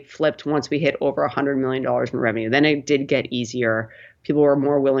really flipped once we hit over $100 million in revenue. Then it did get easier. People were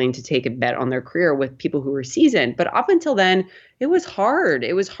more willing to take a bet on their career with people who were seasoned. But up until then, it was hard.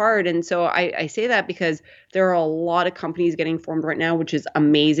 It was hard. And so I say that because there are a lot of companies getting formed right now, which is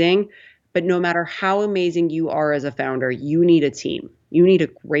amazing. But no matter how amazing you are as a founder, you need a team. You need a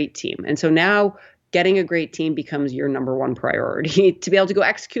great team. And so now getting a great team becomes your number one priority to be able to go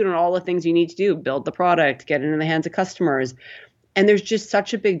execute on all the things you need to do, build the product, get it in the hands of customers. And there's just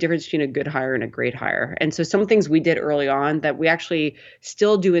such a big difference between a good hire and a great hire. And so some things we did early on that we actually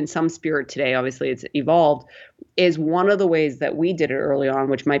still do in some spirit today, obviously it's evolved, is one of the ways that we did it early on,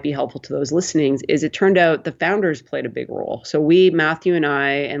 which might be helpful to those listening, is it turned out the founders played a big role. So Matthew and I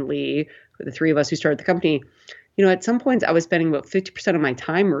and Lee, the three of us who started the company, at some points I was spending about 50% of my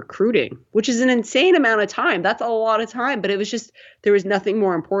time recruiting, which is an insane amount of time. That's a lot of time, but it was just, there was nothing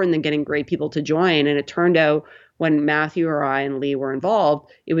more important than getting great people to join. And it turned out when Matthew or I and Lee were involved,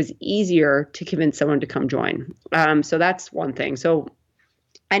 it was easier to convince someone to come join. So that's one thing. So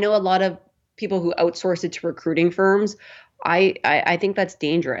I know a lot of people who outsource it to recruiting firms. I think that's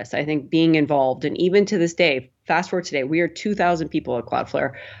dangerous. I think being involved, and even to this day, fast forward today, we are 2,000 people at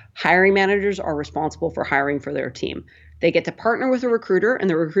Cloudflare. Hiring managers are responsible for hiring for their team. They get to partner with a recruiter, and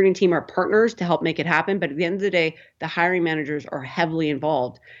the recruiting team are partners to help make it happen. But at the end of the day, the hiring managers are heavily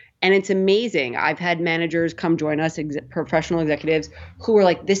involved. And it's amazing. I've had managers come join us, professional executives, who are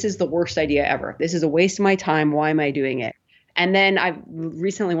like, this is the worst idea ever. This is a waste of my time. Why am I doing it? And then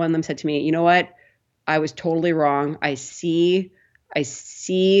recently one of them said to me, you know what? I was totally wrong. I see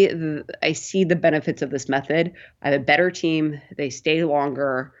the benefits of this method. I have a better team. They stay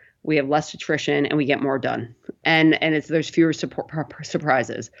longer. We have less attrition, and we get more done. And there's fewer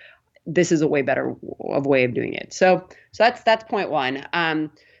surprises. This is a way better way of doing it. So that's point one.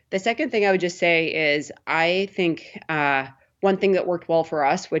 The second thing I would just say is I think one thing that worked well for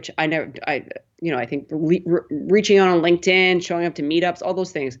us, which I think reaching out on LinkedIn, showing up to meetups, all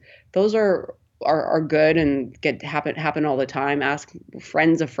those things, those are good and happen all the time. Ask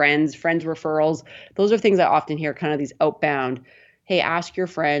friends of friends referrals. Those are things I often hear, kind of these outbound. Hey, ask your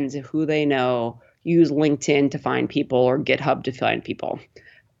friends who they know. Use LinkedIn to find people or GitHub to find people.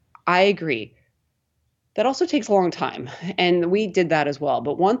 I agree. That also takes a long time, and we did that as well.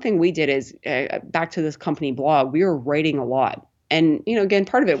 But one thing we did is, back to this company blog, we were writing a lot. And, again,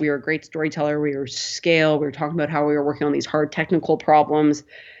 part of it, we were a great storyteller. We were scale. We were talking about how we were working on these hard technical problems.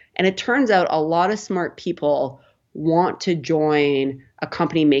 And it turns out a lot of smart people want to join a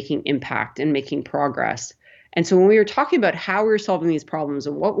company making impact and making progress. And so when we were talking about how we were solving these problems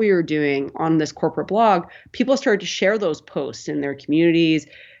and what we were doing on this corporate blog, people started to share those posts in their communities.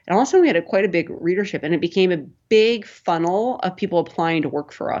 And also we had quite a big readership, and it became a big funnel of people applying to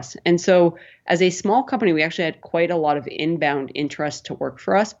work for us. And so as a small company, we actually had quite a lot of inbound interest to work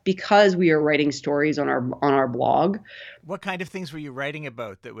for us because we are writing stories on our blog. What kind of things were you writing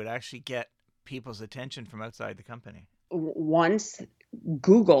about that would actually get people's attention from outside the company? Once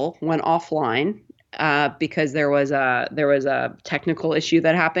Google went offline because there was a technical issue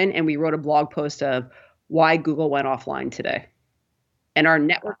that happened, and we wrote a blog post of why Google went offline today. And our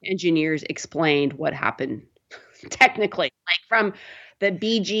network engineers explained what happened technically, like from the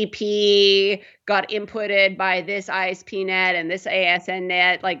BGP got inputted by this ISP net and this ASN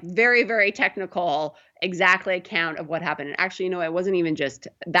net, like very, very technical, exactly account of what happened. And actually, it wasn't even just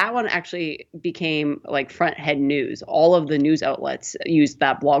that one. Actually became like front head news. All of the news outlets used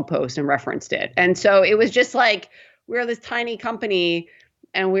that blog post and referenced it. And so it was just like, we're this tiny company,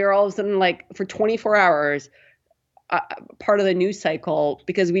 and we were all of a sudden, like, for 24 hours, part of the news cycle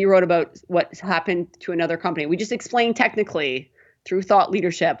because we wrote about what happened to another company. We just explained technically through thought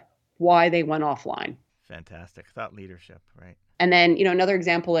leadership why they went offline. Fantastic. Thought leadership, right? And then, another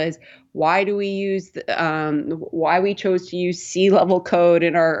example is why we chose to use C-level code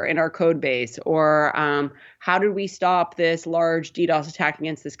in our code base, or how did we stop this large DDoS attack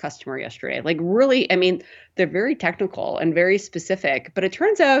against this customer yesterday? Like really, I mean, they're very technical and very specific, but it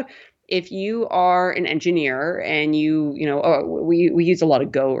turns out if you are an engineer and we used a lot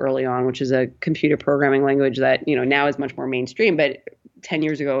of Go early on, which is a computer programming language that, now is much more mainstream, but 10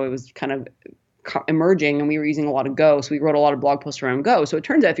 years ago, it was kind of emerging and we were using a lot of Go. So we wrote a lot of blog posts around Go. So it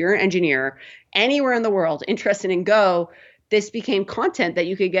turns out if you're an engineer anywhere in the world interested in Go, this became content that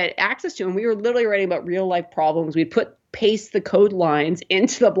you could get access to. And we were literally writing about real life problems. We'd paste the code lines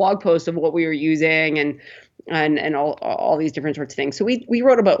into the blog post of what we were using and all these different sorts of things. So we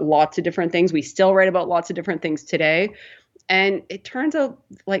wrote about lots of different things. We still write about lots of different things today. And it turns out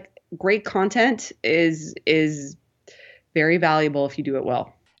like great content is very valuable if you do it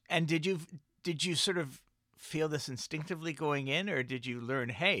well. And did you sort of feel this instinctively going in, or did you learn,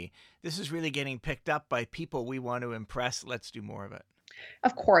 hey, this is really getting picked up by people we want to impress, let's do more of it?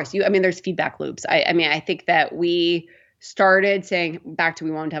 Of course. There's feedback loops. I think that we started saying back to,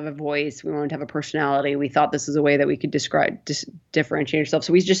 we wanted to have a voice, we wanted to have a personality. We thought this is a way that we could differentiate ourselves.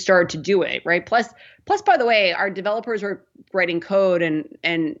 So we just started to do it, right? Plus, by the way, our developers were writing code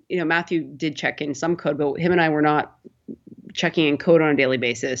and Matthew did check in some code, but him and I were not checking in code on a daily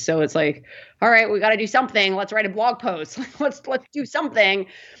basis. So it's like, all right, we got to do something. Let's write a blog post. Let's do something.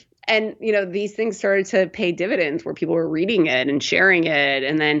 And, these things started to pay dividends where people were reading it and sharing it.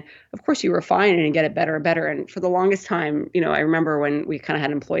 And then, of course, you refine it and get it better and better. And for the longest time, I remember when we kind of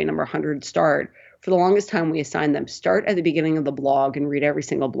had employee number 100 start, for the longest time, we assigned them start at the beginning of the blog and read every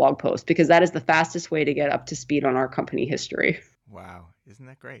single blog post, because that is the fastest way to get up to speed on our company history. Wow. Isn't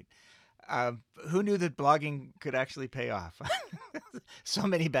that great? Who knew that blogging could actually pay off? So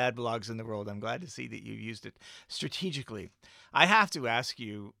many bad blogs in the world. I'm glad to see that you used it strategically. I have to ask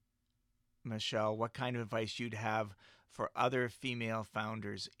you, Michelle, what kind of advice you'd have for other female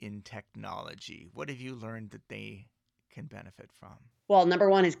founders in technology? What have you learned that they can benefit from? Well, number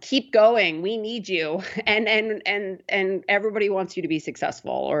one is keep going. We need you, and everybody wants you to be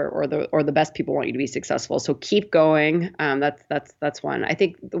successful, or the best people want you to be successful. So keep going. That's one. I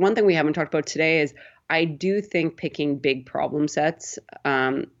think the one thing we haven't talked about today is I do think picking big problem sets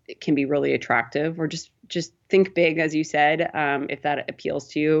it can be really attractive, or just think big, as you said. If that appeals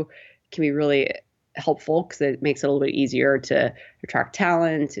to you, it can be really helpful because it makes it a little bit easier to attract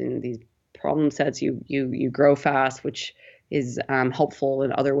talent, and these problem sets you grow fast, which is helpful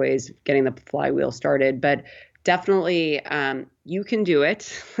in other ways, getting the flywheel started. But definitely, you can do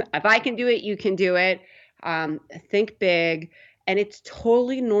it. If I can do it, you can do it. Think big. And it's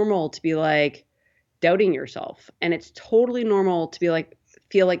totally normal to be like doubting yourself. And it's totally normal to be like,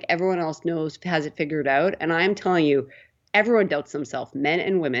 feel like everyone else has it figured out. And I'm telling you, everyone doubts themselves, men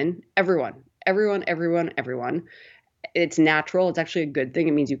and women, everyone. It's natural. It's actually a good thing.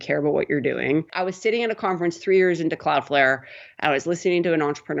 It means you care about what you're doing. I was sitting at a conference 3 years into Cloudflare. I was listening to an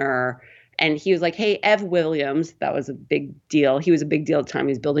entrepreneur, and he was like, hey, Ev Williams. That was a big deal. He was a big deal at the time.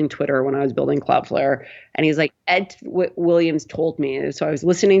 He was building Twitter when I was building Cloudflare. And he's like, Ed Williams told me. So I was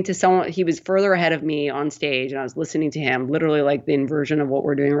listening to someone. He was further ahead of me on stage, and I was listening to him, literally like the inversion of what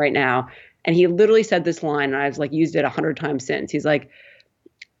we're doing right now. And he literally said this line, and I've like used it 100 times since. He's like,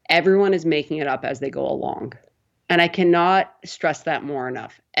 everyone is making it up as they go along. And I cannot stress that more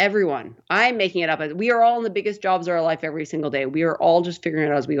enough. Everyone, I'm making it up. We are all in the biggest jobs of our life every single day. We are all just figuring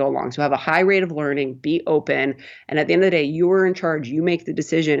it out as we go along. So have a high rate of learning, be open. And at the end of the day, you are in charge. You make the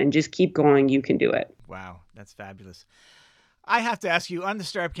decision and just keep going. You can do it. Wow, that's fabulous. I have to ask you, on the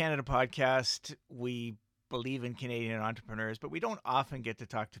Startup Canada podcast, we believe in Canadian entrepreneurs, but we don't often get to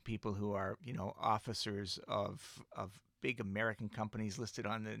talk to people who are, officers of big American companies listed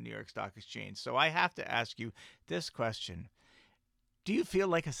on the New York Stock Exchange. So I have to ask you this question. Do you feel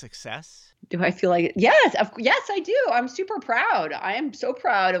like a success? Do I feel like it? Yes, I do. I'm super proud. I am so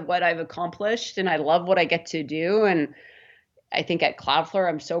proud of what I've accomplished, and I love what I get to do. And I think at Cloudflare,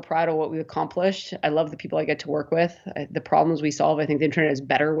 I'm so proud of what we've accomplished. I love the people I get to work with. The problems we solve, I think the internet is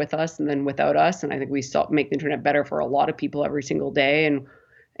better with us than without us. And I think we make the internet better for a lot of people every single day,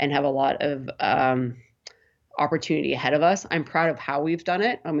 and have a lot of opportunity ahead of us. I'm proud of how we've done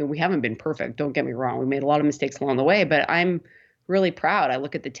it. I mean, we haven't been perfect. Don't get me wrong. We made a lot of mistakes along the way, but I'm really proud. I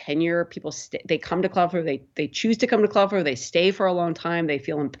look at the tenure. People they come to Cloudflare. They choose to come to Cloudflare. They stay for a long time. They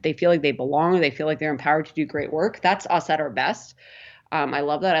feel like they belong. They feel like they're empowered to do great work. That's us at our best. I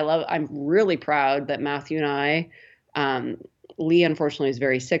love that. I'm really proud that Matthew and I. Lee unfortunately is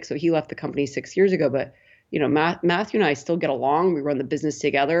very sick, so he left the company 6 years ago. But Matthew and I still get along. We run the business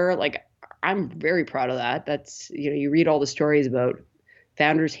together. Like, I'm very proud of that. That's, you read all the stories about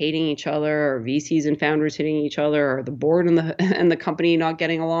founders hating each other, or VCs and founders hitting each other, or the board and the company not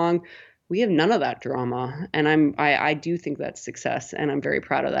getting along. We have none of that drama, and I do think that's success, and I'm very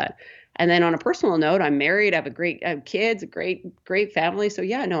proud of that. And then on a personal note, I'm married. I have kids, a great family. So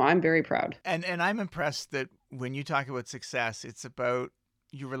yeah, no, I'm very proud. And I'm impressed that when you talk about success, it's about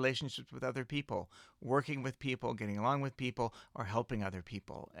your relationships with other people, working with people, getting along with people, or helping other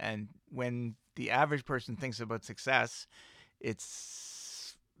people. And when the average person thinks about success, it's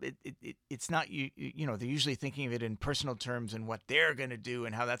not they're usually thinking of it in personal terms and what they're going to do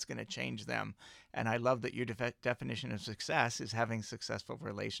and how that's going to change them. And I love that your definition of success is having successful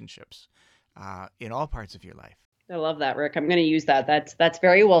relationships in all parts of your life. I love that, Rick. I'm going to use that. That's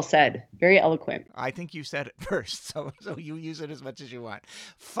very well said. Very eloquent. I think you said it first, so you use it as much as you want.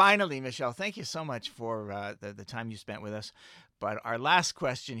 Finally, Michelle, thank you so much for the time you spent with us. But our last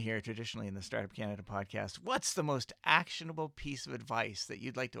question here, traditionally in the Startup Canada podcast, what's the most actionable piece of advice that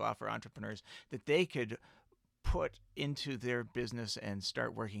you'd like to offer entrepreneurs that they could put into their business and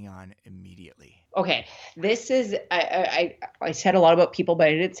start working on immediately? Okay, this is, I said a lot about people, but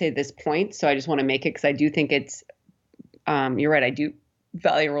I didn't say this point, so I just want to make it because I do think it's, you're right, I do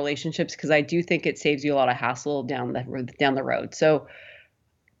value relationships because I do think it saves you a lot of hassle down the road. So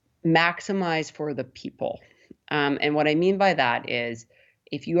maximize for the people. And what I mean by that is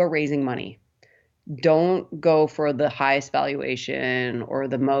if you are raising money, don't go for the highest valuation or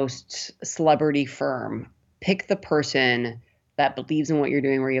the most celebrity firm. Pick the person that believes in what you're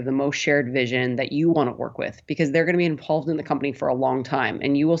doing, where you have the most shared vision that you want to work with, because they're going to be involved in the company for a long time.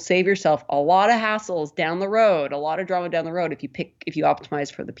 And you will save yourself a lot of hassles down the road, a lot of drama down the road if you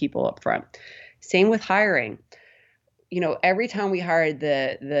optimize for the people up front. Same with hiring. Every time we hired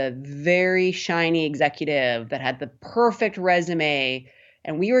the very shiny executive that had the perfect resume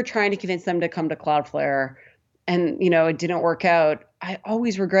and we were trying to convince them to come to Cloudflare and, it didn't work out, I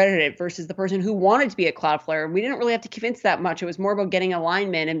always regretted it versus the person who wanted to be at Cloudflare. And we didn't really have to convince that much. It was more about getting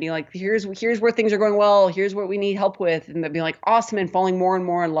alignment and being like, here's where things are going well. Here's what we need help with. And they'd be like, awesome. And falling more and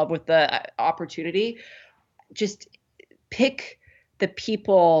more in love with the opportunity. Just pick the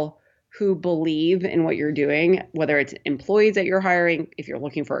people who believe in what you're doing, whether it's employees that you're hiring. If you're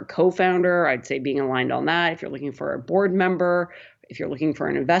looking for a co-founder, I'd say being aligned on that. If you're looking for a board member, if you're looking for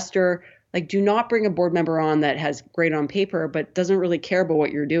an investor, do not bring a board member on that has great on paper, but doesn't really care about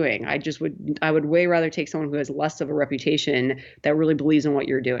what you're doing. I would way rather take someone who has less of a reputation that really believes in what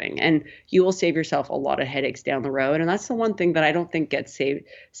you're doing. And you will save yourself a lot of headaches down the road. And that's the one thing that I don't think gets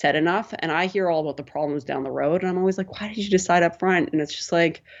said enough. And I hear all about the problems down the road. And I'm always like, why did you decide up front? And it's just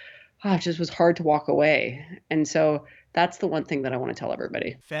like, it just was hard to walk away. And so that's the one thing that I want to tell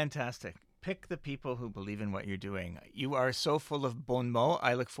everybody. Fantastic. Pick the people who believe in what you're doing. You are so full of bon mots.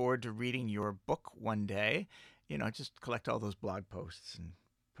 I look forward to reading your book one day. Just collect all those blog posts and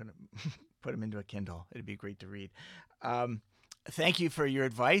put them into a Kindle. It'd be great to read. Thank you for your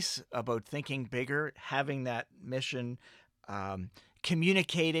advice about thinking bigger, having that mission,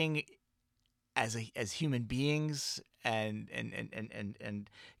 communicating as human beings, and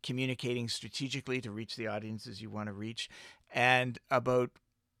communicating strategically to reach the audiences you want to reach, and about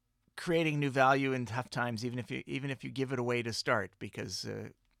creating new value in tough times, even if you give it away to start, because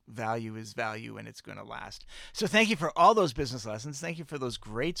value is value and it's going to last. So thank you for all those business lessons. Thank you for those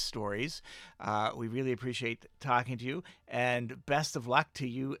great stories. We really appreciate talking to you, and best of luck to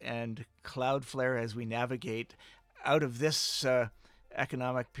you and Cloudflare as we navigate out of this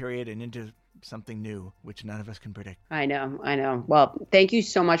economic period and into something new, which none of us can predict. I know. Well, thank you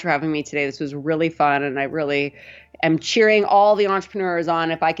so much for having me today. This was really fun, and I really am cheering all the entrepreneurs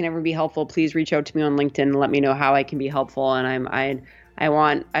on. If I can ever be helpful, please reach out to me on LinkedIn and let me know how I can be helpful. And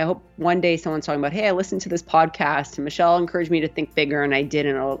I hope one day someone's talking about, hey, I listened to this podcast and Michelle encouraged me to think bigger, and I did,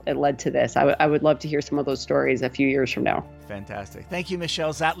 and it led to this. I would love to hear some of those stories a few years from now. Fantastic. Thank you,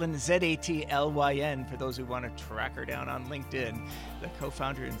 Michelle Zatlyn, Zatlyn, for those who want to track her down on LinkedIn, the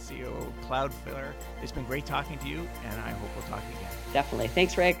co-founder and CEO of Cloudflare. It's been great talking to you, and I hope we'll talk again. Definitely.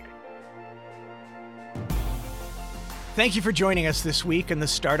 Thanks, Rick. Thank you for joining us this week in the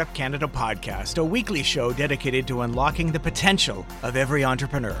Startup Canada podcast, a weekly show dedicated to unlocking the potential of every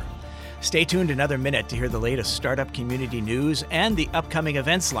entrepreneur. Stay tuned another minute to hear the latest startup community news and the upcoming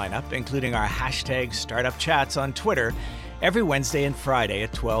events lineup, including our hashtag Startup Chats on Twitter every Wednesday and Friday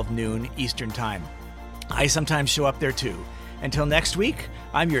at 12 noon Eastern Time. I sometimes show up there too. Until next week,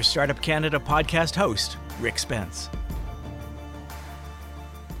 I'm your Startup Canada podcast host, Rick Spence.